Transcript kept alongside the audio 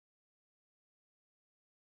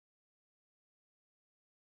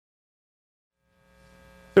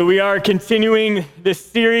So we are continuing this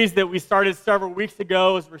series that we started several weeks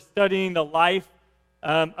ago as we're studying the life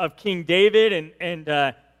of King David. And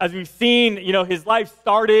as we've seen, his life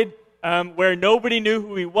started where nobody knew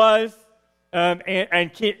who he was.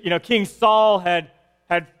 King Saul had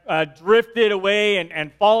drifted away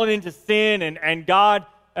and fallen into sin. And God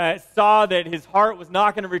saw that his heart was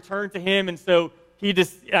not going to return to him. And so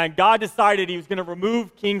God decided he was going to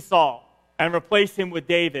remove King Saul and replace him with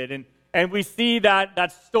David. And we see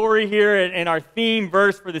that story here in our theme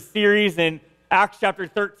verse for the series in Acts chapter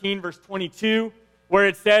 13, verse 22, where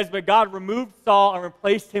it says, "But God removed Saul and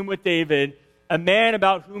replaced him with David, a man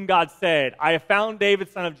about whom God said, 'I have found David,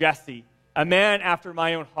 son of Jesse, a man after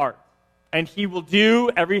my own heart, and he will do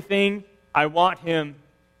everything I want him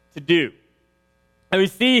to do.'" And we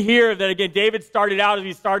see here that, again, David started out, as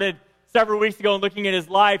we started several weeks ago and looking at his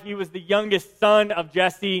life, he was the youngest son of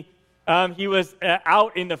Jesse. He was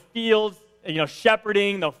out in the fields,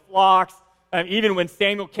 shepherding the flocks, even when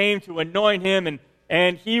Samuel came to anoint him,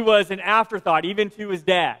 and he was an afterthought, even to his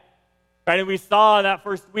dad. Right? And we saw that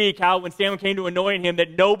first week how when Samuel came to anoint him,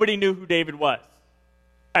 that nobody knew who David was.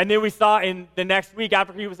 And then we saw in the next week,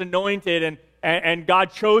 after he was anointed and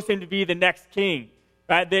God chose him to be the next king,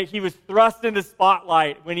 right, that he was thrust in the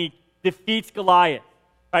spotlight when he defeats Goliath,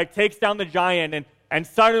 right, takes down the giant, and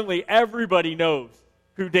suddenly everybody knows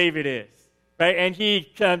who David is, right? And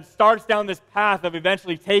he starts down this path of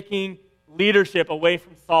eventually taking leadership away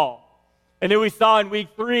from Saul. And then we saw in week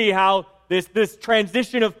 3 how this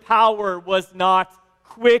transition of power was not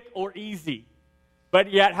quick or easy,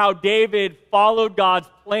 but yet how David followed God's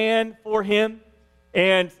plan for him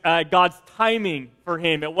and God's timing for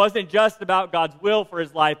him. It wasn't just about God's will for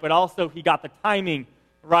his life, but also he got the timing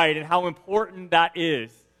right and how important that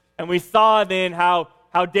is. And we saw then how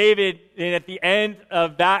David, at the end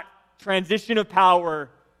of that transition of power,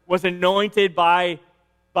 was anointed by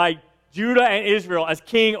Judah and Israel as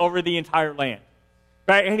king over the entire land.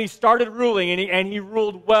 Right? And he started ruling, and he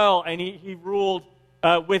ruled well, and he ruled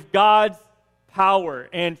with God's power.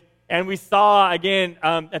 And we saw, again,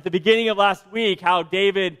 at the beginning of last week, how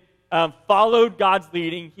David followed God's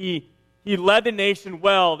leading. He led the nation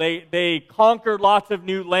well. They conquered lots of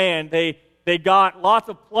new land. They got lots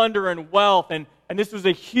of plunder and wealth, and this was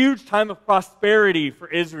a huge time of prosperity for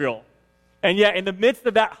Israel. And yet, in the midst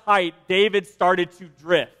of that height, David started to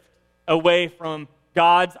drift away from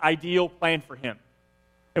God's ideal plan for him.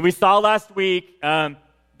 And we saw last week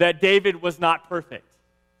that David was not perfect.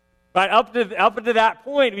 But up to that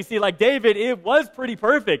point, we see like David, it was pretty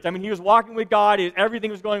perfect. I mean, he was walking with God.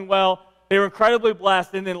 Everything was going well. They were incredibly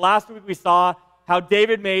blessed. And then last week we saw how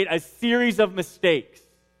David made a series of mistakes,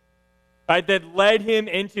 right, that led him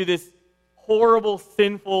into this horrible,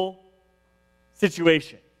 sinful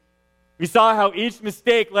situation. We saw how each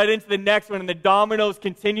mistake led into the next one, and the dominoes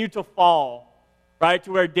continued to fall, right,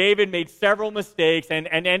 to where David made several mistakes and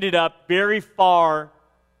ended up very far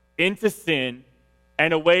into sin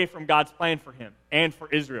and away from God's plan for him and for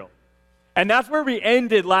Israel. And that's where we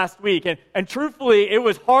ended last week. And truthfully, it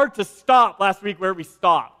was hard to stop last week where we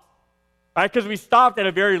stopped, right, because we stopped at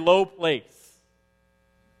a very low place.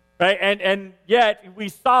 Right? And yet, we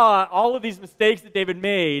saw all of these mistakes that David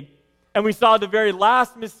made, and we saw the very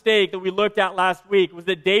last mistake that we looked at last week was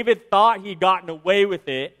that David thought he'd gotten away with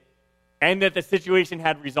it and that the situation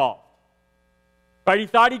had resolved. Right? He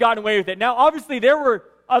thought he'd gotten away with it. Now, obviously, there were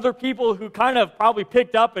other people who kind of probably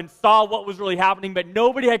picked up and saw what was really happening, but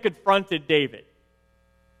nobody had confronted David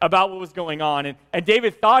about what was going on. And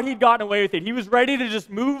David thought he'd gotten away with it. He was ready to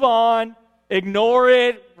just move on, ignore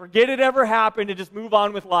it, forget it ever happened, and just move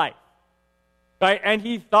on with life. Right? And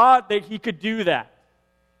he thought that he could do that.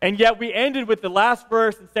 And yet we ended with the last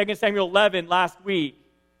verse in 2 Samuel 11 last week,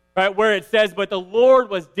 right, where it says, "But the Lord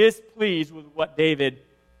was displeased with what David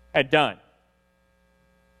had done."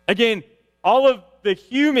 Again, all of the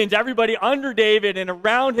humans, everybody under David and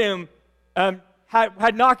around him,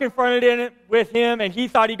 had not confronted it with him, and he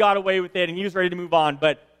thought he got away with it, and he was ready to move on.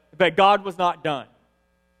 But God was not done.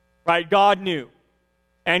 Right? God knew.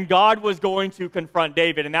 And God was going to confront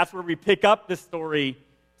David. And that's where we pick up the story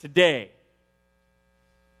today.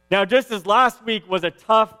 Now, just as last week was a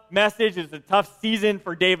tough message, it was a tough season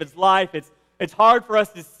for David's life, it's hard for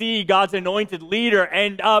us to see God's anointed leader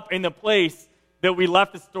end up in the place that we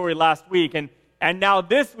left the story last week. And now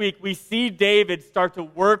this week, we see David start to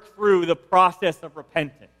work through the process of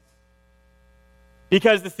repentance,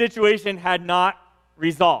 because the situation had not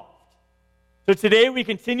resolved. So today we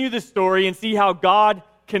continue the story and see how God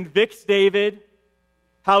convicts David,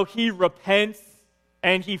 how he repents,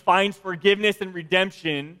 and he finds forgiveness and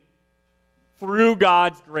redemption through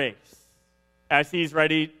God's grace as he's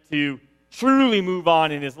ready to truly move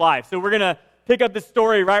on in his life. So we're going to pick up the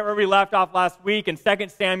story right where we left off last week in 2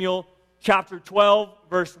 Samuel chapter 12,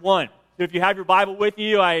 verse 1. So if you have your Bible with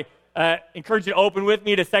you, I encourage you to open with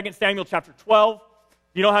me to 2 Samuel chapter 12.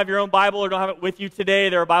 If you don't have your own Bible or don't have it with you today,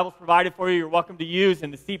 there are Bibles provided for you you're welcome to use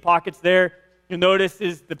in the seat pockets there. You'll notice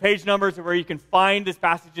is the page numbers of where you can find this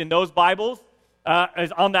passage in those Bibles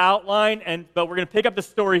is on the outline. But we're going to pick up the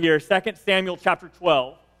story here, 2 Samuel chapter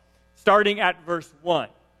 12, starting at verse 1,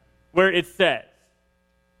 where it says,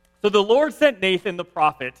 "So the Lord sent Nathan the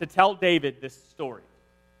prophet to tell David this story.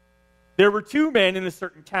 There were two men in a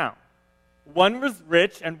certain town. One was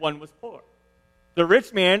rich and one was poor. The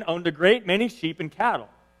rich man owned a great many sheep and cattle.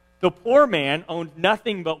 The poor man owned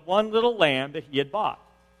nothing but one little lamb that he had bought.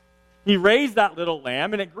 He raised that little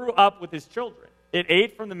lamb, and it grew up with his children. It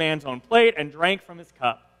ate from the man's own plate and drank from his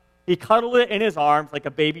cup. He cuddled it in his arms like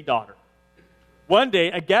a baby daughter. One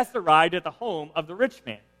day, a guest arrived at the home of the rich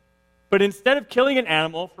man. But instead of killing an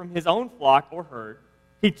animal from his own flock or herd,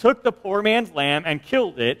 he took the poor man's lamb and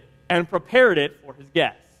killed it and prepared it for his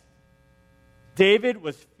guest. David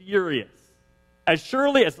was furious. As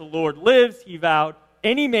surely as the Lord lives, he vowed,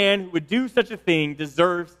 any man who would do such a thing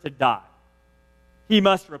deserves to die. He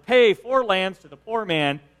must repay 4 lambs to the poor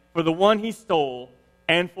man for the one he stole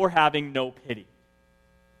and for having no pity."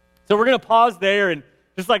 So we're going to pause there, and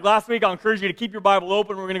just like last week, I'll encourage you to keep your Bible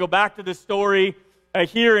open. We're going to go back to this story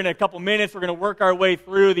here in a couple minutes. We're going to work our way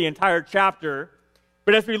through the entire chapter.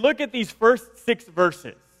 But as we look at these first 6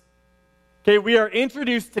 verses, okay, we are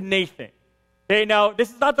introduced to Nathan. Okay, now, this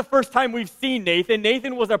is not the first time we've seen Nathan.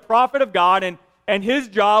 Nathan was a prophet of God, and his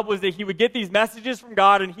job was that he would get these messages from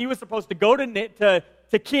God, and he was supposed to go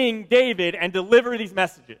to King David and deliver these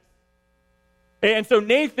messages. And so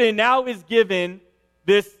Nathan now is given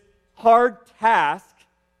this hard task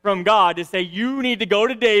from God to say, you need to go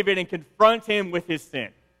to David and confront him with his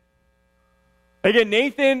sin. Again,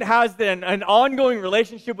 Nathan has an ongoing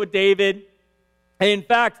relationship with David. And in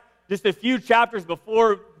fact, just a few chapters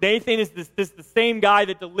before, Nathan is the same guy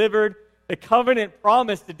that delivered the covenant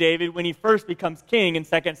promise to David when he first becomes king in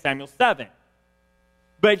 2 Samuel 7.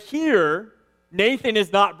 But here, Nathan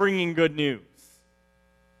is not bringing good news.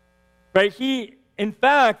 Right? In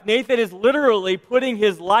fact, Nathan is literally putting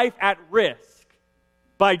his life at risk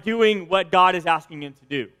by doing what God is asking him to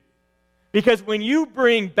do. Because when you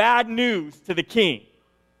bring bad news to the king,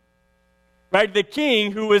 right, the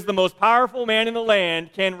king, who is the most powerful man in the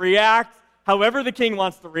land, can react however the king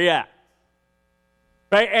wants to react.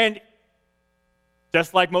 Right? And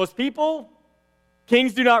just like most people,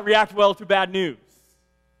 kings do not react well to bad news,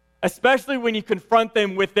 especially when you confront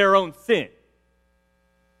them with their own sin.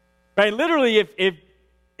 Right? Literally,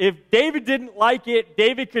 if David didn't like it,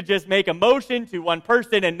 David could just make a motion to one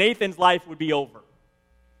person and Nathan's life would be over.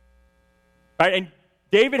 Right? And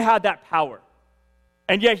David had that power.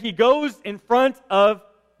 And yet he goes in front of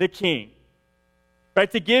the king, right,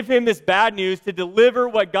 to give him this bad news, to deliver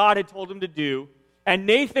what God had told him to do. And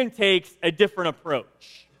Nathan takes a different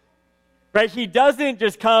approach. Right? He doesn't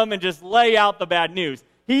just come and just lay out the bad news.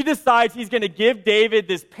 He decides he's going to give David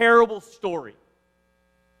this parable story.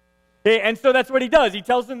 Okay, and so that's what he does. He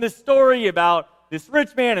tells him this story about this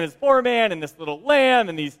rich man and this poor man and this little lamb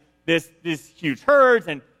and these huge herds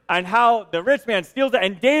and how the rich man steals it.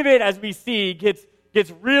 And David, as we see, gets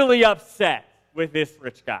really upset with this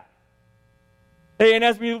rich guy. Hey, and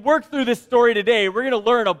as we work through this story today, we're going to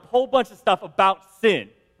learn a whole bunch of stuff about sin,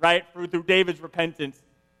 right, through David's repentance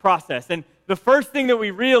process. And the first thing that we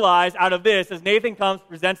realize out of this, as Nathan comes,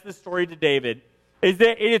 presents this story to David, is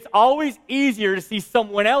that it's always easier to see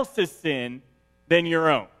someone else's sin than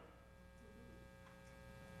your own.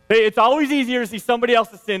 It's always easier to see somebody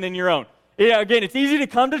else's sin than your own. Again, it's easy to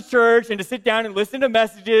come to church and to sit down and listen to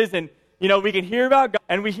messages, and we can hear about God,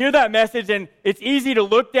 and we hear that message, and it's easy to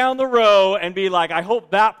look down the row and be like, I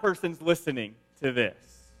hope that person's listening to this.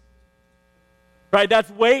 Right?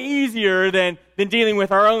 That's way easier than dealing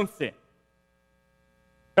with our own sin.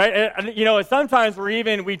 Right? And, sometimes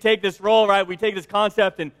we take this role, right? We take this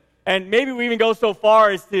concept, and maybe we even go so far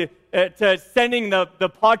as to sending the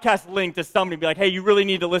podcast link to somebody and be like, hey, you really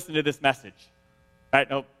need to listen to this message. Right?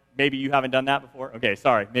 No, maybe you haven't done that before. Okay,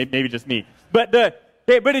 sorry. Maybe just me. But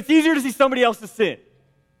it's easier to see somebody else's sin,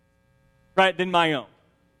 right, than my own.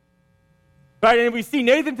 Right? And we see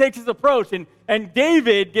Nathan takes his approach, and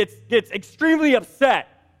David gets extremely upset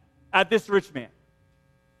at this rich man.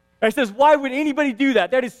 He says, why would anybody do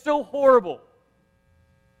that? That is so horrible.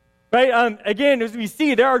 Right? Again, as we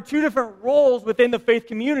see, there are 2 different roles within the faith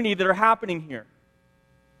community that are happening here.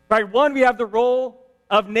 Right? One, we have the role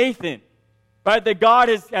of Nathan. Right? That God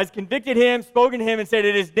has convicted him, spoken to him, and said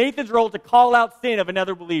it is Nathan's role to call out sin of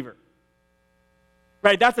another believer.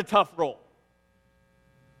 right? That's a tough role.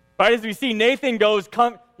 Right, as we see, Nathan goes,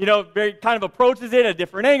 very kind of approaches it at a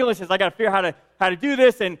different angle and says, I got to figure out how to do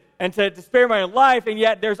this and to spare my own life. And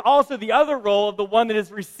yet there's also the other role of the one that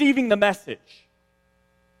is receiving the message.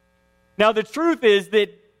 Now, the truth is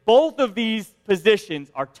that both of these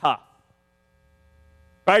positions are tough.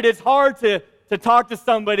 Right? It's hard to talk to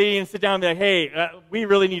somebody and sit down and be like, hey, we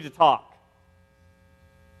really need to talk.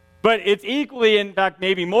 But it's equally, in fact,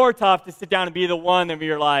 maybe more tough to sit down and be the one that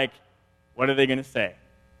you're like, what are they going to say?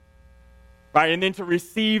 Right? And then to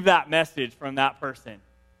receive that message from that person,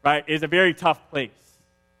 right, is a very tough place.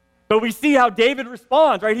 But we see how David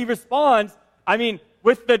responds, right? He responds,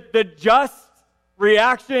 with the just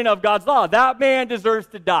reaction of God's law. That man deserves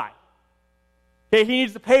to die. Okay, he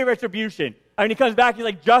needs to pay retribution. He comes back, he's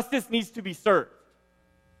like, justice needs to be served.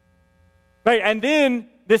 Right? And then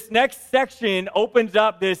this next section opens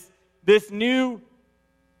up this new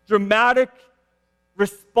dramatic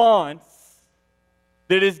response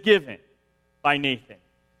that is given by Nathan.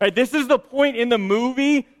 Right? This is the point in the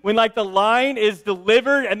movie when the line is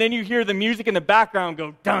delivered and then you hear the music in the background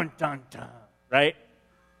go dun dun dun, right?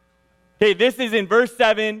 Okay, this is in verse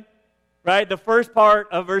 7, right? The first part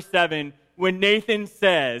of verse 7 when Nathan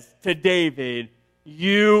says to David,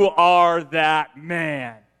 you are that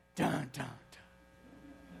man. Dun dun dun.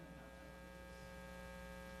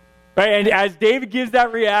 Right? And as David gives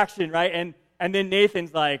that reaction, right? And then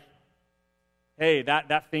Nathan's like, hey,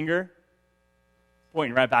 that finger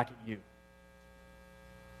pointing right back at you.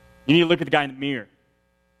 You need to look at the guy in the mirror.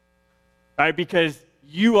 Right? Because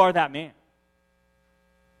you are that man.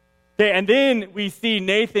 Okay, and then we see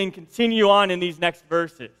Nathan continue on in these next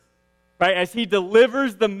verses. Right? As he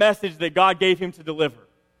delivers the message that God gave him to deliver.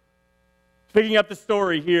 Picking up the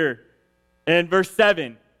story here in verse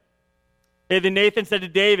 7. Okay, then Nathan said to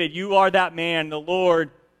David, you are that man, the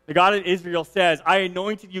Lord, the God of Israel says, I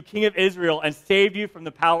anointed you king of Israel and saved you from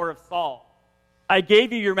the power of Saul. I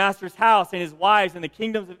gave you your master's house and his wives and the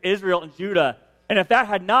kingdoms of Israel and Judah. And if that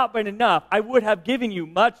had not been enough, I would have given you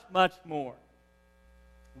much, much more.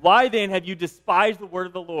 Why then have you despised the word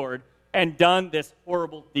of the Lord and done this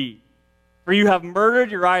horrible deed? For you have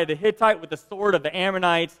murdered Uriah the Hittite with the sword of the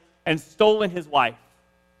Ammonites and stolen his wife.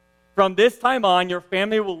 From this time on, your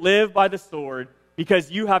family will live by the sword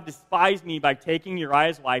because you have despised me by taking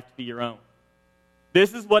Uriah's wife to be your own.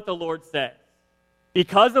 This is what the Lord says.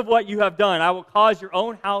 Because of what you have done, I will cause your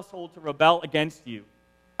own household to rebel against you.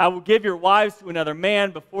 I will give your wives to another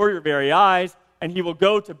man before your very eyes, and he will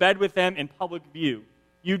go to bed with them in public view.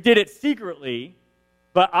 You did it secretly,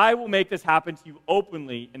 but I will make this happen to you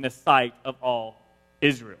openly in the sight of all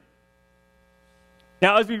Israel.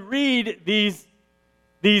 Now, as we read these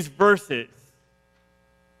verses,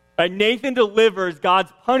 Nathan delivers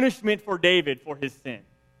God's punishment for David for his sin.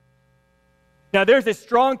 Now, there's a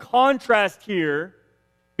strong contrast here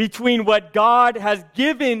between what God has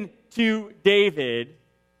given to David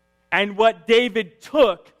and what David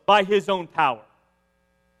took by his own power.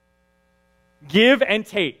 Give and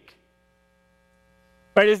take.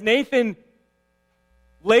 Right? As Nathan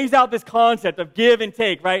lays out this concept of give and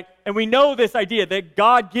take, right? And we know this idea that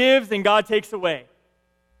God gives and God takes away.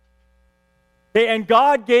 Okay? And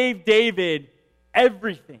God gave David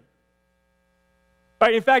everything.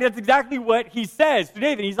 Right? In fact, that's exactly what he says to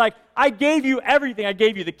David. He's like, I gave you everything. I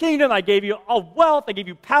gave you the kingdom. I gave you all wealth. I gave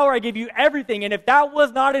you power. I gave you everything. And if that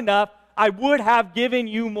was not enough, I would have given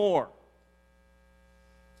you more.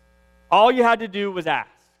 All you had to do was ask.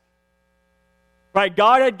 Right?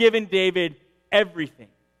 God had given David everything.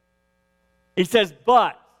 He says,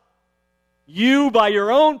 but you, by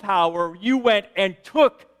your own power, you went and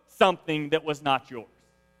took something that was not yours.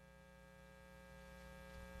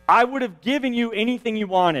 I would have given you anything you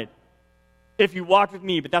wanted if you walked with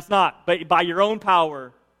me, but that's not. But by your own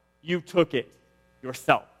power, you took it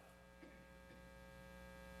yourself.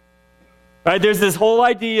 Right? There's this whole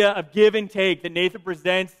idea of give and take that Nathan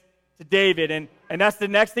presents to David, and that's the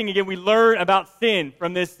next thing, again, we learn about sin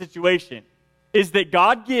from this situation, is that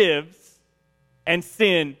God gives and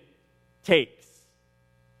sin takes.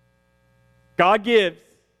 God gives,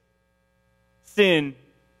 sin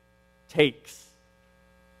takes.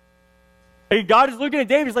 And God is looking at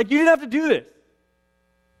David, he's like, you didn't have to do this.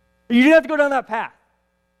 You didn't have to go down that path.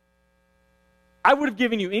 I would have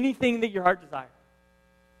given you anything that your heart desired.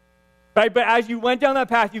 Right? But as you went down that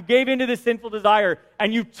path, you gave into this sinful desire,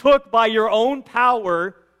 and you took by your own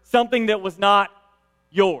power something that was not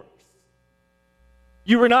yours.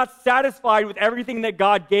 You were not satisfied with everything that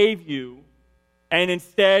God gave you, and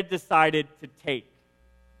instead decided to take.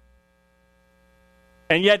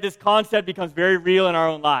 And yet this concept becomes very real in our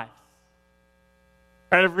own lives.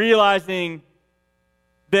 Right? Of realizing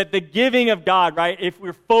that the giving of God, right, if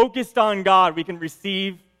we're focused on God, we can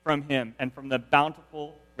receive from him and from the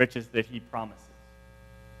bountiful riches that he promises.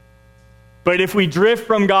 But if we drift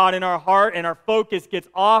from God in our heart and our focus gets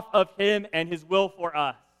off of him and his will for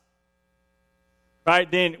us, right,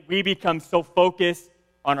 then we become so focused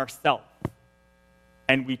on ourselves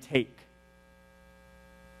and we take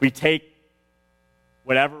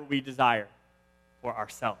whatever we desire for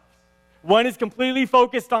ourselves. One is completely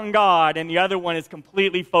focused on God, and the other one is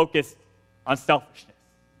completely focused on selfishness.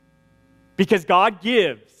 Because God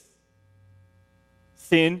gives,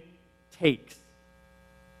 sin takes.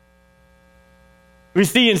 We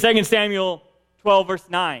see in 2 Samuel 12, verse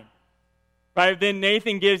 9, right? Then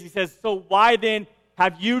Nathan gives, he says, so why then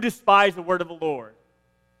have you despised the word of the Lord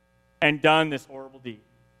and done this horrible deed?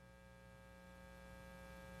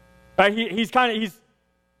 Right?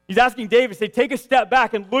 He's asking David, say, take a step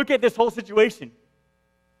back and look at this whole situation.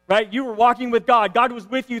 Right? You were walking with God. God was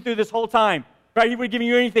with you through this whole time. Right? He would give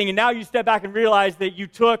you anything, and now you step back and realize that you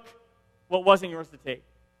took what wasn't yours to take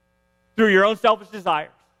through your own selfish desires.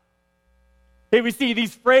 Okay, we see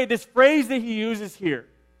this phrase that he uses here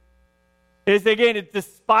is, again, it's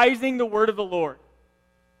despising the word of the Lord.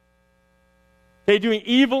 Okay, doing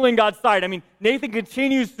evil in God's sight. I mean, Nathan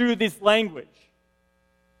continues through this language.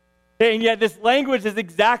 And yet this language is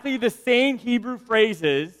exactly the same Hebrew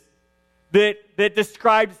phrases that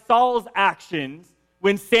described Saul's actions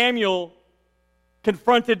when Samuel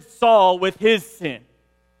confronted Saul with his sin.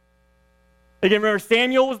 Again, remember,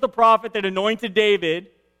 Samuel was the prophet that anointed David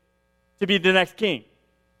to be the next king.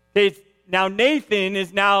 Okay, now Nathan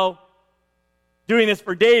is now doing this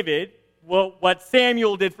for David, what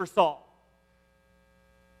Samuel did for Saul.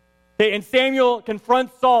 Okay, and Samuel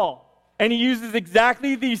confronts Saul. And he uses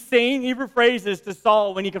exactly these same Hebrew phrases to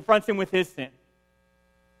Saul when he confronts him with his sin.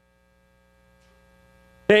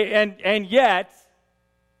 And yet,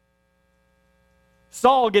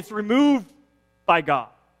 Saul gets removed by God.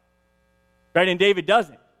 Right? And David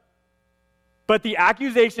doesn't. But the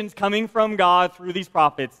accusations coming from God through these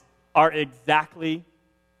prophets are exactly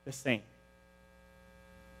the same.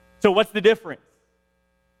 So what's the difference?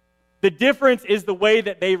 The difference is the way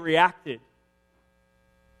that they reacted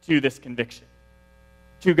to this conviction,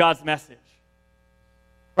 to God's message.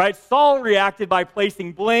 Right? Saul reacted by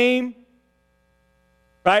placing blame,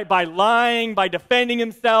 right? By lying, by defending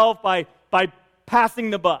himself, by passing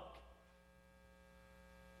the buck.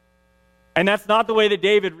 And that's not the way that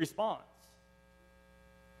David responds.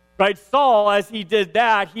 Right? Saul, as he did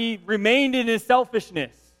that, he remained in his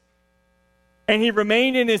selfishness. And he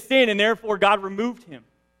remained in his sin, and therefore God removed him.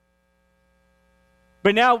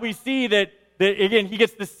 But now we see that again, he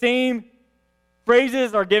gets the same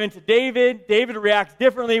phrases are given to David. David reacts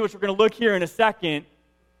differently, which we're going to look here in a second.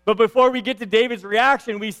 But before we get to David's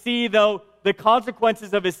reaction, we see, though, the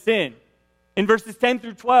consequences of his sin. In verses 10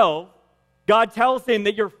 through 12, God tells him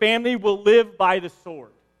that your family will live by the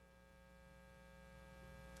sword.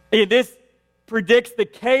 And this predicts the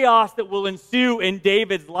chaos that will ensue in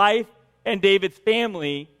David's life and David's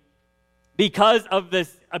family because of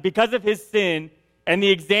his sin and the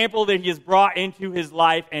example that he has brought into his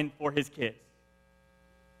life and for his kids.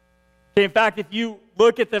 Okay, in fact, if you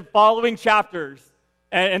look at the following chapters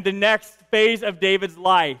and the next phase of David's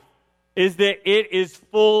life, is that it is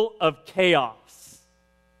full of chaos.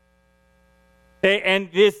 Okay,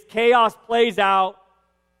 and this chaos plays out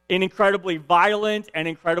in incredibly violent and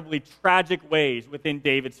incredibly tragic ways within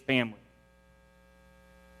David's family.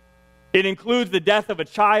 It includes the death of a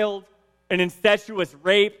child, an incestuous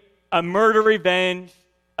rape, a murder revenge,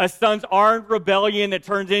 a son's armed rebellion that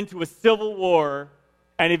turns into a civil war,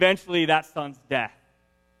 and eventually that son's death.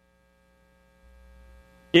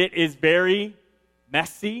 It is very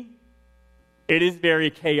messy. It is very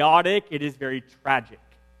chaotic. It is very tragic.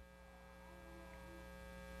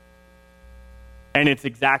 And it's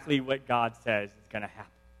exactly what God says is going to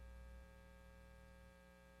happen.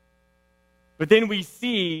 But then we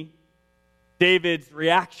see David's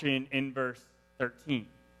reaction in verse 13.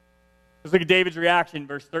 Let's look at David's reaction,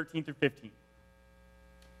 verse 13 through 15.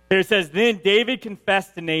 Here it says, Then David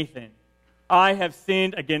confessed to Nathan, I have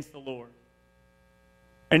sinned against the Lord.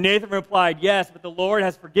 And Nathan replied, Yes, but the Lord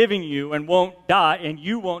has forgiven you and won't die, and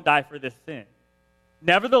you won't die for this sin.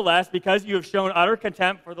 Nevertheless, because you have shown utter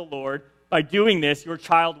contempt for the Lord, by doing this, your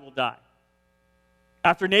child will die.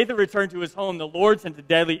 After Nathan returned to his home, the Lord sent a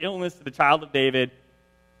deadly illness to the child of David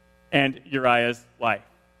and Uriah's wife.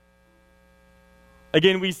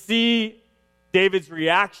 Again, we see David's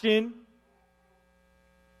reaction,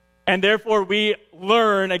 and therefore we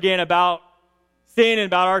learn again about sin and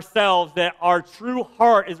about ourselves, that our true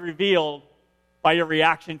heart is revealed by your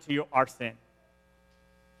reaction to our sin.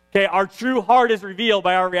 Okay, our true heart is revealed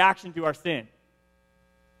by our reaction to our sin.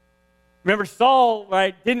 Remember, Saul,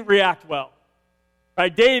 right, didn't react well.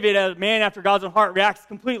 Right? David, as a man after God's own heart, reacts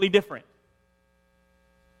completely different.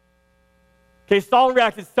 Okay, Saul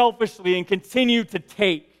reacted selfishly and continued to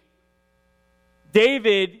take.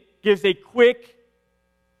 David gives a quick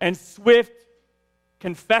and swift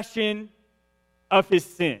confession of his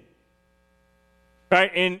sin.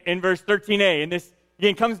 Right, in verse 13a. And this,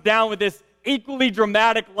 again, comes down with this equally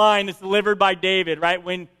dramatic line that's delivered by David, right?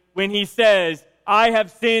 When he says, I have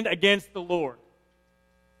sinned against the Lord.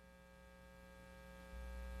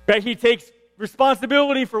 Right? He takes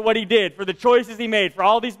responsibility for what he did, for the choices he made, for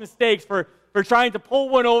all these mistakes, for trying to pull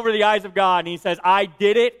one over the eyes of God. And he says, I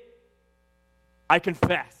did it. I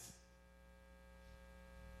confess.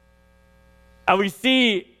 And we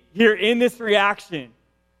see here in this reaction,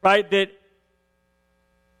 right, that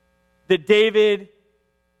David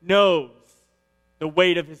knows the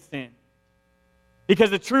weight of his sin. Because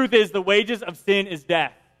the truth is, the wages of sin is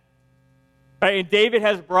death. Right? And David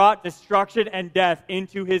has brought destruction and death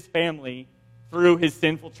into his family through his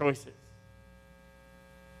sinful choices.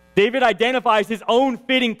 David identifies his own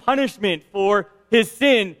fitting punishment for his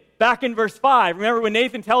sin back in verse 5. Remember when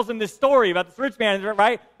Nathan tells him this story about this rich man,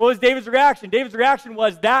 right? What was David's reaction? David's reaction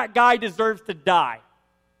was, that guy deserves to die.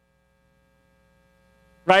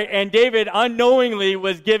 Right? And David unknowingly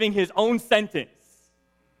was giving his own sentence,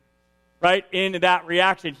 right, in that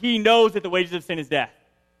reaction. He knows that the wages of sin is death.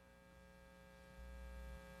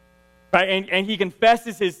 Right? And he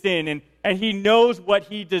confesses his sin, and he knows what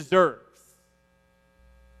he deserves.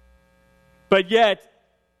 But yet,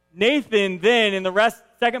 Nathan then, in the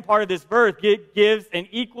second part of this verse, gives an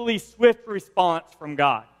equally swift response from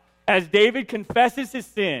God. As David confesses his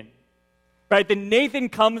sin, right, then Nathan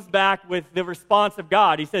comes back with the response of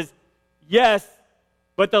God. He says, yes,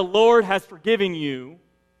 but the Lord has forgiven you,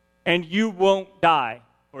 and you won't die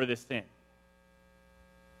for this sin.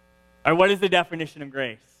 All right, what is the definition of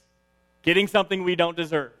grace? Getting something we don't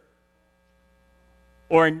deserve,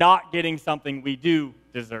 or not getting something we do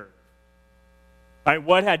deserve. All right,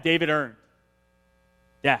 what had David earned?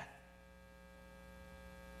 Death.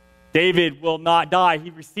 David will not die.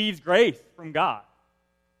 He receives grace from God.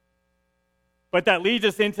 But that leads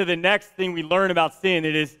us into the next thing we learn about sin.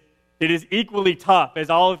 It is equally tough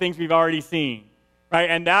as all the things we've already seen.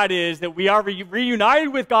 Right? And that is that we are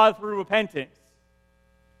reunited with God through repentance.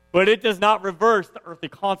 But it does not reverse the earthly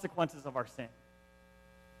consequences of our sin.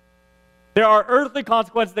 There are earthly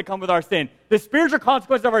consequences that come with our sin. The spiritual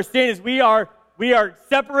consequence of our sin is we are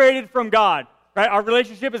separated from God. Right? Our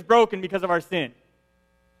relationship is broken because of our sin.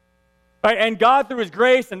 Right? And God, through his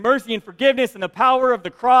grace and mercy and forgiveness and the power of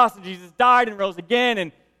the cross, and Jesus died and rose again,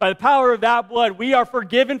 and by the power of that blood, we are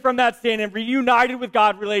forgiven from that sin and reunited with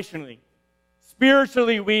God relationally.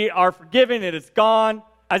 Spiritually, we are forgiven. It is gone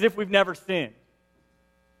as if we've never sinned.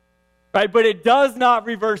 Right? But it does not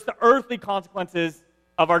reverse the earthly consequences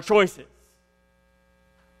of our choices.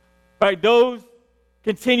 Right? Those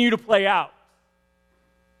continue to play out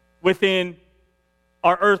within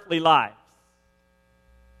our earthly lives.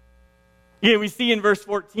 Again, we see in verse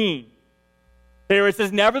 14, there it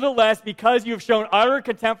says, nevertheless, because you have shown utter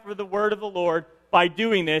contempt for the word of the Lord, by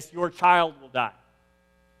doing this, your child will die.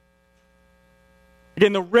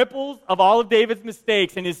 Again, the ripples of all of David's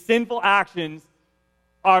mistakes and his sinful actions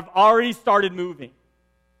have already started moving.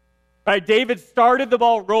 Right? David started the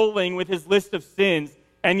ball rolling with his list of sins,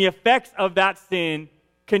 and the effects of that sin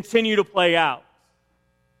continue to play out.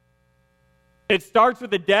 It starts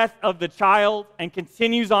with the death of the child and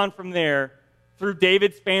continues on from there through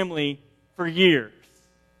David's family for years.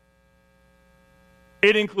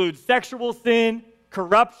 It includes sexual sin,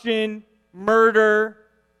 corruption, murder,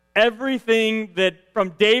 everything that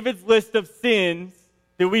from David's list of sins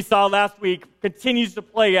that we saw last week continues to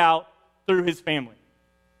play out through his family.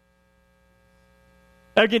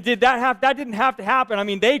 Again, that didn't have to happen. I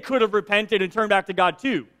mean, they could have repented and turned back to God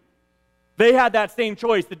too. They had that same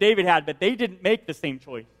choice that David had, but they didn't make the same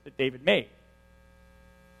choice that David made.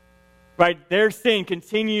 Right? Their sin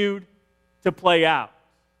continued to play out.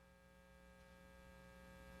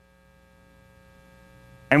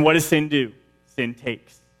 And what does sin do? Sin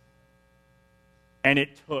takes. And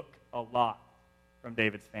it took a lot from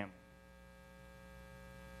David's family.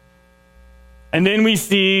 And then we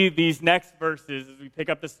see these next verses as we pick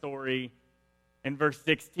up the story in verse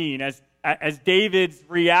 16. As David's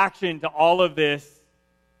reaction to all of this,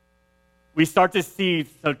 we start to see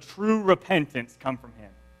the true repentance come from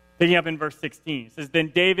him. Picking up in verse 16, it says,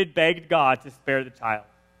 then David begged God to spare the child.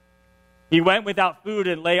 He went without food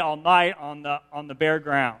and lay all night on the bare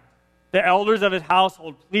ground. The elders of his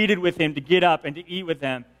household pleaded with him to get up and to eat with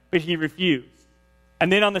them, but he refused.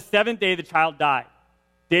 And then on the seventh day, the child died.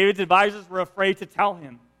 David's advisors were afraid to tell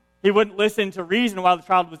him. He wouldn't listen to reason while the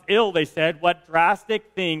child was ill, they said. What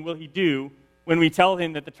drastic thing will he do when we tell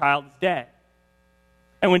him that the child is dead?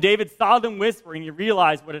 And when David saw them whispering, he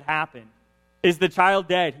realized what had happened. Is the child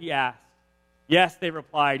dead? He asked. Yes, they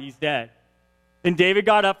replied, he's dead. Then David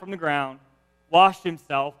got up from the ground, washed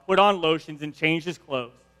himself, put on lotions, and changed his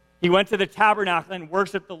clothes. He went to the tabernacle and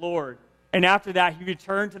worshiped the Lord. And after that, he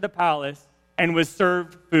returned to the palace and was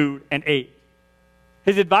served food and ate.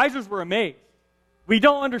 His advisors were amazed. We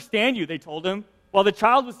don't understand you, they told him. While the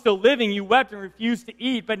child was still living, you wept and refused to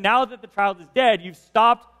eat, but now that the child is dead, you've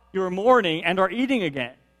stopped your mourning and are eating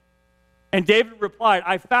again. And David replied,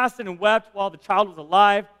 I fasted and wept while the child was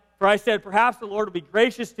alive, for I said, perhaps the Lord will be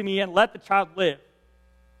gracious to me and let the child live.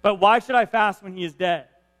 But why should I fast when he is dead?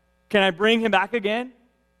 Can I bring him back again?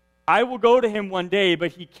 I will go to him one day,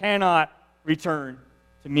 but he cannot return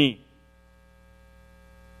to me.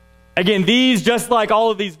 Again, these, just like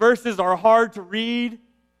all of these verses, are hard to read.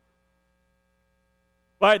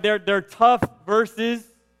 Right? They're tough verses.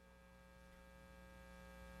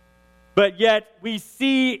 But yet, we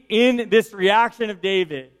see in this reaction of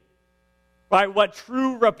David, right, what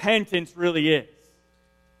true repentance really is.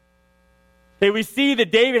 Okay, we see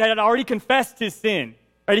that David had already confessed his sin.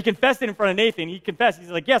 Right? He confessed it in front of Nathan. He confessed. He's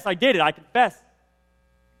like, yes, I did it. I confess.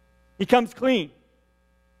 He comes clean.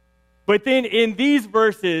 But then in these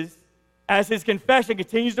verses, as his confession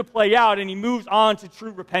continues to play out and he moves on to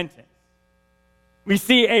true repentance, we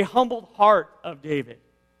see a humbled heart of David.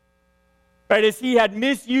 Right? As he had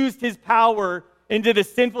misused his power into the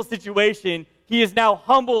sinful situation, he is now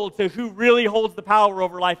humbled to who really holds the power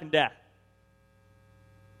over life and death.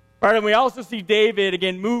 Right? And we also see David,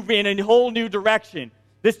 again, move in a whole new direction.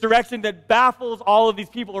 This direction that baffles all of these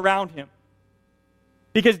people around him.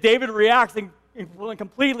 Because David reacts in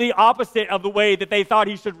completely opposite of the way that they thought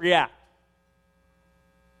he should react.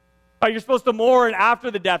 Right? You're supposed to mourn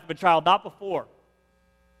after the death of a child, not before.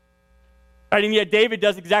 Right? And yet David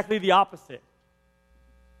does exactly the opposite.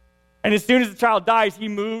 And as soon as the child dies, he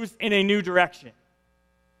moves in a new direction.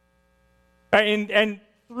 Right? And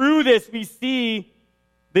through this, we see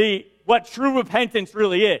what true repentance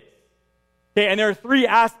really is. Okay? And there are three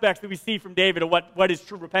aspects that we see from David of what is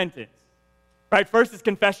true repentance. Right? First is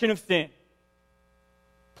confession of sin,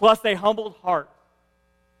 plus a humbled heart,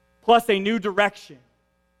 plus a new direction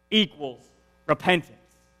equals repentance.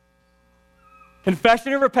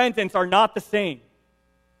 Confession and repentance are not the same.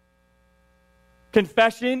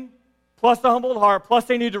 Confession plus a humbled heart plus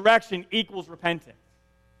a new direction equals repentance.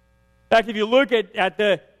 In fact, if you look at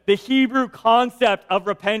the Hebrew concept of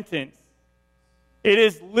repentance, it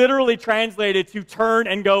is literally translated to turn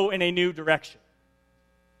and go in a new direction.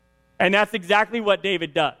 And that's exactly what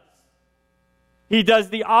David does. He does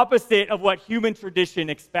the opposite of what human tradition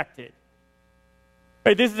expected.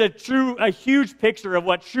 Right? This is a huge picture of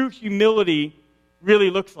what true humility really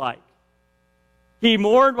looks like. He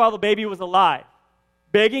mourned while the baby was alive,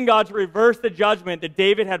 begging God to reverse the judgment that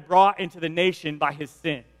David had brought into the nation by his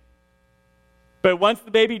sin. But once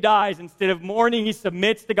the baby dies, instead of mourning, he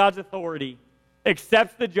submits to God's authority,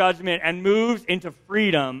 accepts the judgment, and moves into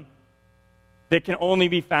freedom that can only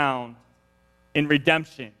be found in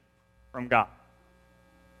redemption from God.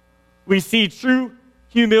 We see true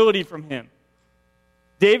humility from him.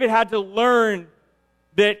 David had to learn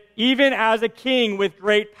that even as a king with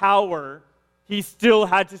great power, he still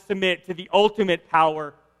had to submit to the ultimate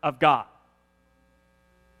power of God.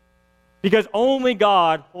 Because only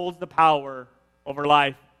God holds the power over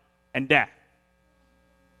life and death.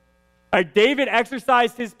 David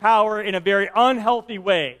exercised his power in a very unhealthy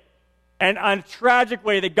way and a tragic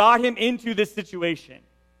way that got him into this situation.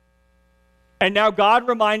 And now God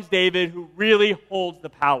reminds David who really holds the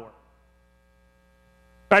power.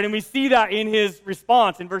 Right? And we see that in his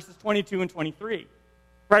response in verses 22 and 23.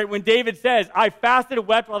 Right? When David says, I fasted and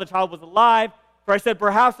wept while the child was alive, for I said,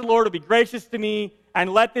 perhaps the Lord will be gracious to me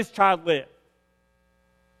and let this child live.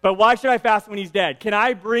 But why should I fast when he's dead? Can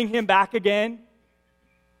I bring him back again?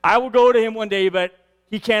 I will go to him one day, but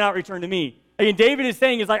he cannot return to me. Again, David is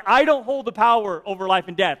saying, I don't hold the power over life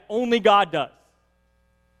and death. Only God does.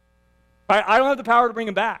 Right? I don't have the power to bring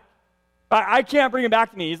him back. I can't bring him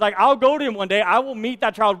back to me. He's like, I'll go to him one day. I will meet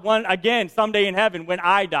that child again someday in heaven when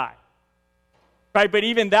I die. Right? But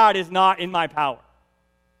even that is not in my power.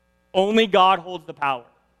 Only God holds the power.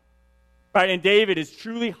 Right? And David is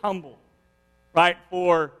truly humble, right,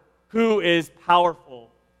 for who is powerful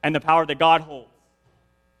and the power that God holds.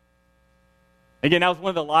 Again, that was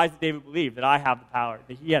one of the lies that David believed, that I have the power,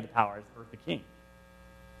 that he had the power as the king.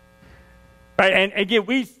 Right? And again,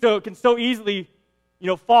 we can so easily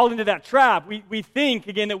fall into that trap. We think,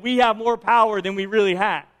 again, that we have more power than we really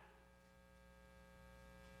have.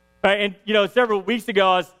 Right? And, several weeks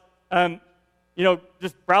ago, I was,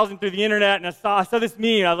 just browsing through the internet, and I saw this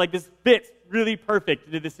meme, and I was like, this fits really perfect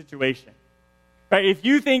into this situation. Right? If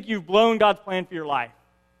you think you've blown God's plan for your life,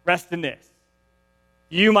 rest in this.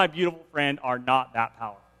 You, my beautiful friend, are not that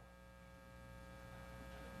powerful.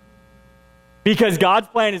 Because God's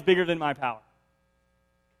plan is bigger than my power.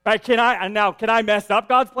 Right? Can I mess up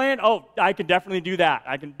God's plan? Oh, I can definitely do that.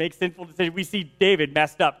 I can make sinful decisions. We see David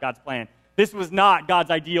messed up God's plan. This was not God's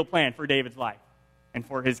ideal plan for David's life and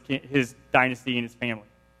for his dynasty and his family.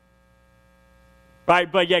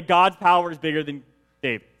 Right? But yet God's power is bigger than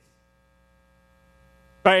David's.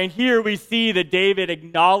 Right? And here we see that David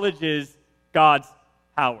acknowledges God's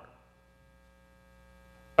power.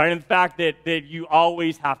 Right? And the fact that you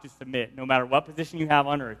always have to submit. No matter what position you have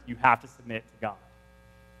on earth, you have to submit to God.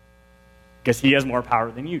 Because he has more power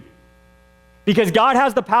than you do. Because God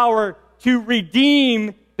has the power to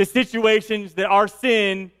redeem the situations that our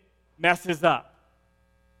sin messes up.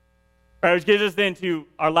 Right, which gives us then to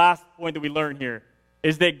our last point that we learn here,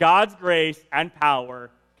 is that God's grace and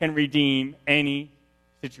power can redeem any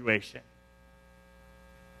situation.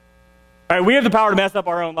 Right, we have the power to mess up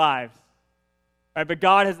our own lives. Right, but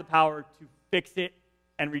God has the power to fix it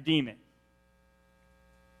and redeem it.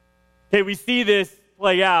 Okay, we see this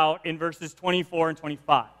play out in verses 24 and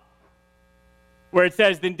 25, where it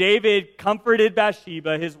says, Then David comforted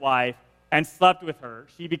Bathsheba, his wife, and slept with her.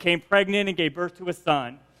 She became pregnant and gave birth to a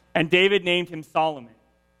son, and David named him Solomon.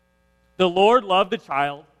 The Lord loved the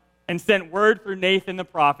child and sent word through Nathan the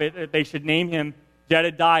prophet that they should name him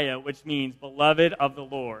Jedediah, which means beloved of the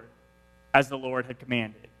Lord, as the Lord had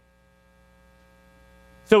commanded.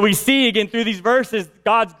 So we see again through these verses,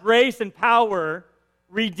 God's grace and power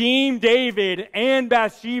redeem David and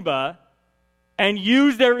Bathsheba and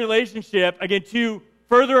use their relationship, again, to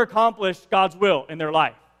further accomplish God's will in their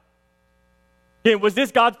life. Again, was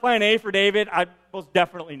this God's plan A for David? Most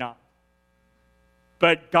definitely not.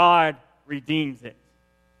 But God redeems it.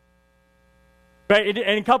 Right? And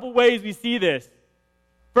in a couple ways we see this.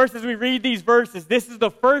 First, as we read these verses, this is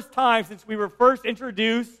the first time since we were first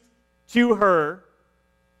introduced to her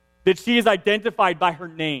that she is identified by her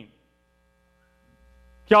name.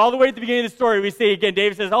 Okay, all the way at the beginning of the story, we see, again,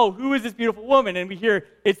 David says, oh, who is this beautiful woman? And we hear,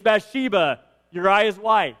 it's Bathsheba, Uriah's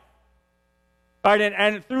wife. Right,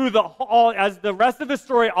 and through as the rest of the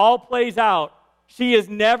story all plays out, she is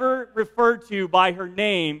never referred to by her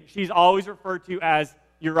name. She's always referred to as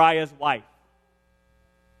Uriah's wife.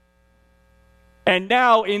 And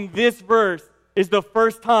now in this verse is the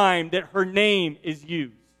first time that her name is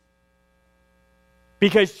used.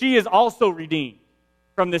 Because she is also redeemed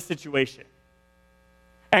from this situation.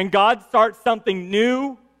 And God starts something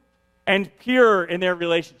new and pure in their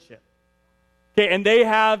relationship. Okay, and they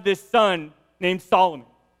have this son named Solomon.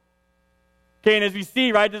 Okay, and as we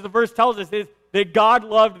see, right, as the verse tells us, is that God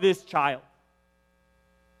loved this child.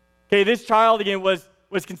 Okay, this child, again, was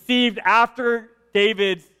conceived after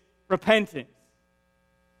David's repentance.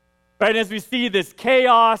 Right, and as we see this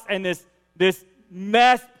chaos and this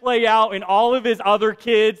mess play out in all of his other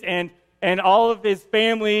kids and all of his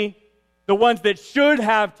family, the ones that should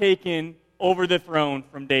have taken over the throne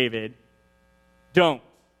from David, don't.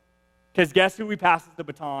 Because guess who he passes the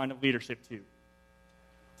baton of leadership to?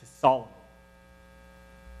 To Solomon.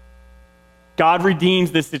 God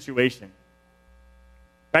redeems this situation.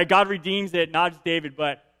 Right? God redeems it, not just David,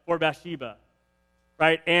 but for Bathsheba.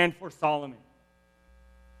 Right? And for Solomon.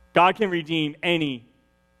 God can redeem any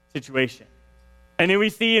situation. And then we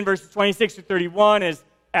see in verses 26 to 31,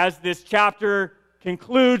 as this chapter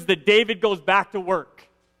concludes, that David goes back to work.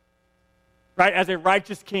 Right? As a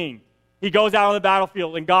righteous king. He goes out on the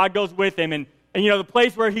battlefield, and God goes with him. And the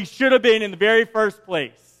place where he should have been in the very first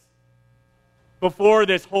place before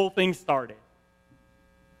this whole thing started.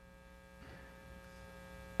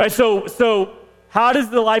 Right, so how does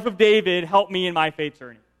the life of David help me in my faith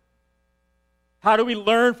journey? How do we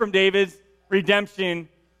learn from David's redemption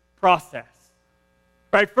process?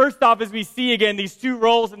 Right, first off, as we see again these two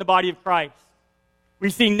roles in the body of Christ. We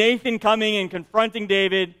see Nathan coming and confronting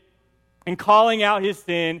David and calling out his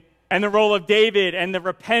sin, and the role of David and the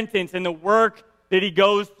repentance and the work that he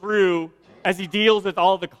goes through as he deals with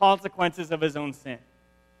all the consequences of his own sin.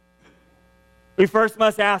 We first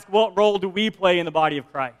must ask, what role do we play in the body of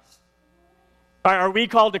Christ? Are we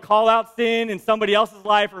called to call out sin in somebody else's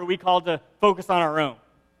life, or are we called to focus on our own?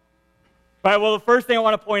 Right, well, the first thing I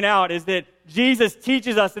want to point out is that Jesus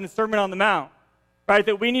teaches us in the Sermon on the Mount, right,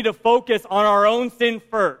 that we need to focus on our own sin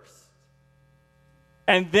first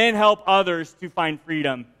and then help others to find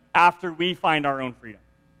freedom after we find our own freedom.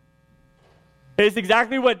 It's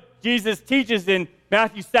exactly what Jesus teaches in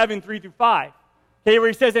Matthew 7, 3 through 5. Okay, where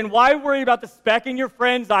he says, and why worry about the speck in your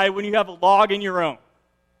friend's eye when you have a log in your own?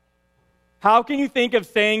 How can you think of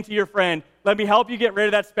saying to your friend, let me help you get rid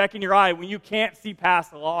of that speck in your eye when you can't see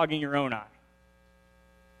past the log in your own eye?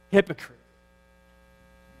 Hypocrite.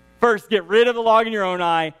 First, get rid of the log in your own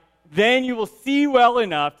eye, then you will see well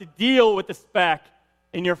enough to deal with the speck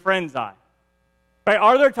in your friend's eye. Right?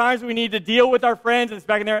 Are there times we need to deal with our friends and the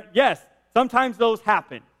speck in their eye? Yes, sometimes those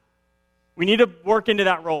happen. We need to work into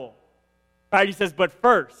that role. Right? He says, but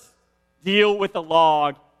first, deal with the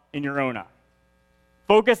log in your own eye.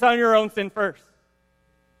 Focus on your own sin first.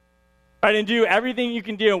 Right? And do everything you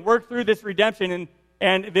can do and work through this redemption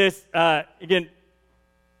and this, again,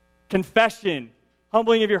 confession,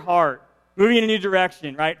 humbling of your heart, moving in a new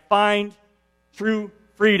direction, right? Find true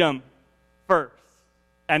freedom first,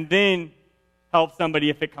 and then help somebody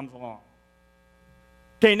if it comes along.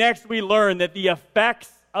 Okay, next we learn that the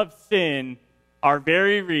effects of sin are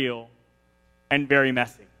very real and very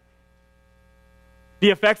messy. The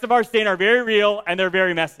effects of our sin are very real and they're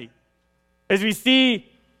very messy. As we see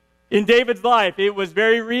in David's life, it was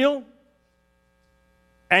very real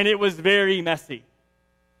and it was very messy.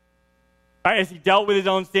 Right? As he dealt with his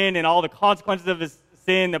own sin and all the consequences of his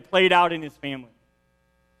sin that played out in his family.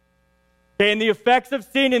 Okay, and the effects of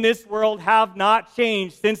sin in this world have not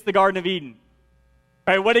changed since the Garden of Eden.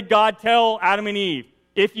 Right? What did God tell Adam and Eve?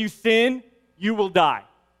 If you sin, you will die.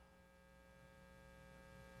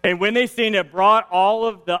 And when they sinned, it brought all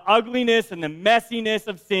of the ugliness and the messiness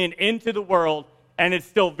of sin into the world, and it's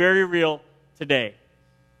still very real today.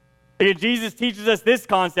 Again, Jesus teaches us this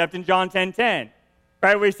concept in John 10:10,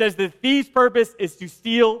 right, where he says the thief's purpose is to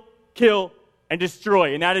steal, kill, and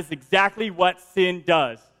destroy. And that is exactly what sin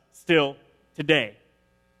does still today.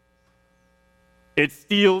 It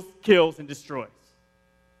steals, kills, and destroys.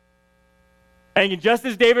 And just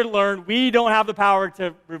as David learned, we don't have the power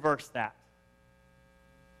to reverse that.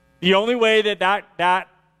 The only way that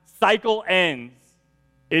cycle ends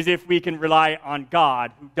is if we can rely on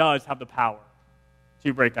God, who does have the power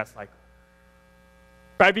to break that cycle.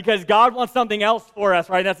 Right? Because God wants something else for us,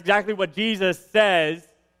 right? That's exactly what Jesus says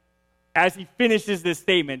as he finishes this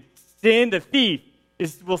statement. Sin, the thief,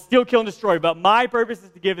 will steal, kill, and destroy, but my purpose is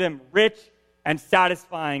to give them rich and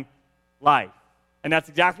satisfying life. And that's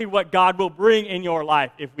exactly what God will bring in your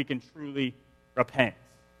life if we can truly repent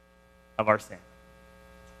of our sin.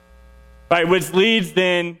 Right, which leads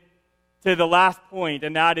then to the last point,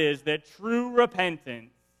 and that is that true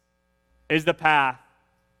repentance is the path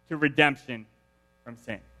to redemption from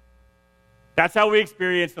sin. That's how we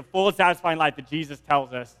experience the full and satisfying life that Jesus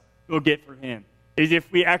tells us we'll get through him, is if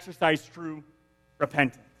we exercise true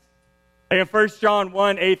repentance. Like in 1 John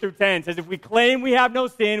 1, 8 through 10 says, if we claim we have no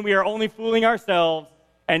sin, we are only fooling ourselves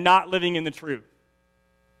and not living in the truth.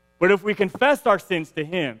 But if we confess our sins to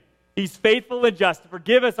him, he's faithful and just to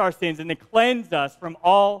forgive us our sins and to cleanse us from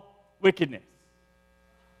all wickedness.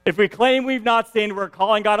 If we claim we've not sinned, we're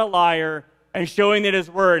calling God a liar and showing that his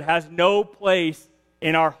word has no place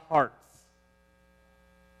in our hearts.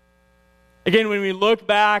 Again, when we look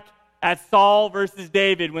back at Saul versus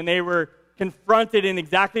David, when they were confronted in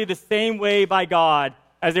exactly the same way by God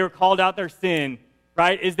as they were called out their sin,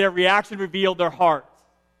 right, is their reaction revealed their hearts.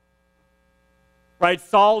 Right?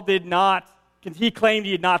 Saul did not, he claimed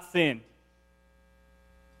he had not sinned.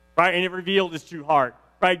 Right? And it revealed his true heart.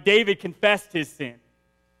 Right? David confessed his sin.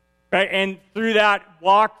 Right? And through that,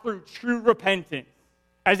 walked through true repentance.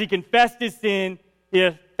 As he confessed his sin, he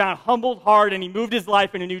found a humbled heart and he moved his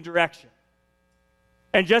life in a new direction.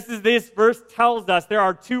 And just as this verse tells us, there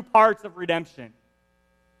are two parts of redemption.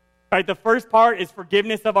 Right? The first part is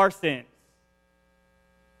forgiveness of our sins.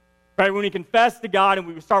 Right? When we confess to God and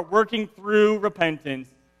we start working through repentance,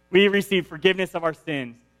 we receive forgiveness of our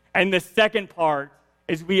sins. And the second part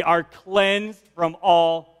is we are cleansed from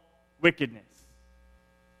all wickedness.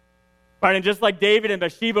 Right? And just like David and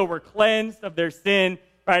Bathsheba were cleansed of their sin,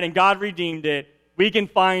 right, and God redeemed it, we can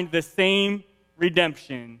find the same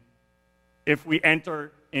redemption if we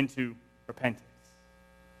enter into repentance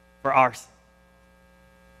for our sin.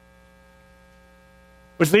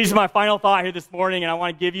 Which leads to my final thought here this morning, and I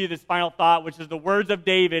want to give you this final thought, which is the words of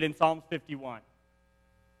David in Psalm 51.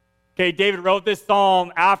 Okay, David wrote this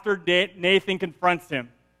psalm after Nathan confronts him.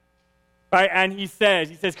 Right? And he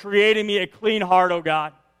says, create in me a clean heart, O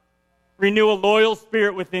God. Renew a loyal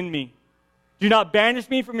spirit within me. Do not banish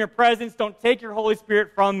me from your presence. Don't take your Holy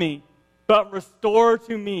Spirit from me, but restore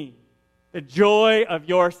to me the joy of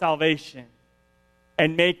your salvation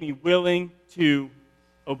and make me willing to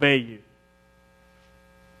obey you.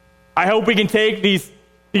 I hope we can take these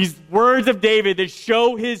These words of David that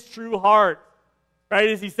show his true heart, right?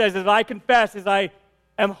 As he says, as I confess, as I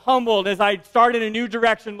am humbled, as I start in a new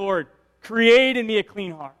direction, Lord, create in me a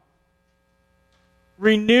clean heart.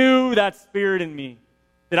 Renew that spirit in me,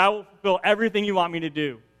 that I will fulfill everything you want me to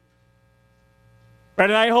do. Right?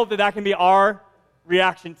 And I hope that that can be our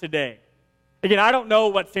reaction today. Again, I don't know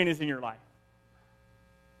what sin is in your life.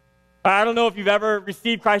 I don't know if you've ever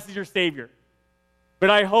received Christ as your Savior. But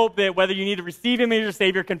I hope that whether you need to receive Him as your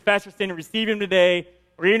Savior, confess your sin, and receive Him today,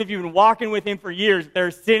 or even if you've been walking with Him for years, if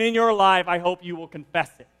there's sin in your life, I hope you will confess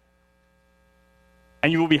it.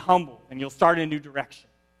 And you will be humble, and you'll start in a new direction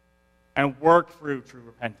and work through true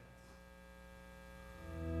repentance.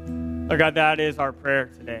 Lord God, that is our prayer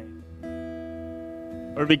today.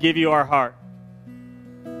 Lord, we give you our heart.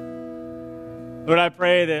 Lord, I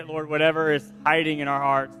pray that, Lord, whatever is hiding in our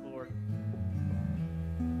hearts, Lord,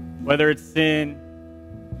 whether it's sin,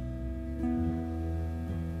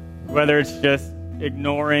 whether it's just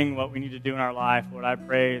ignoring what we need to do in our life, Lord, I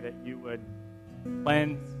pray that you would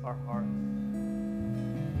cleanse our hearts.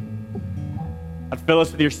 God, fill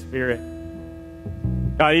us with your Spirit.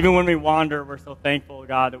 God, even when we wander, we're so thankful,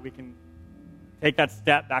 God, that we can take that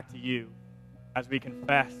step back to you as we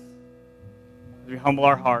confess, as we humble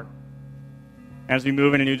our heart, and as we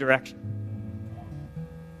move in a new direction.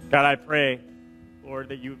 God, I pray, Lord,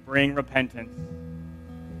 that you would bring repentance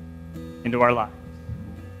into our lives.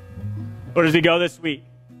 Lord, as we go this week,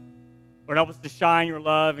 Lord, help us to shine your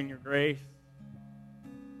love and your grace.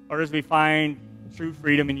 Lord, as we find true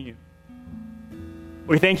freedom in you.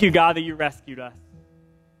 We thank you, God, that you rescued us.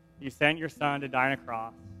 You sent your Son to die on a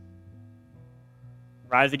cross,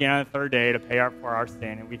 rise again on the third day to pay for our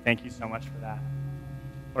sin, and we thank you so much for that.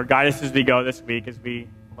 Lord, guide us as we go this week, as we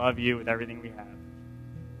love you with everything we have.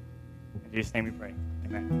 In Jesus' name we pray.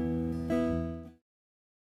 Amen.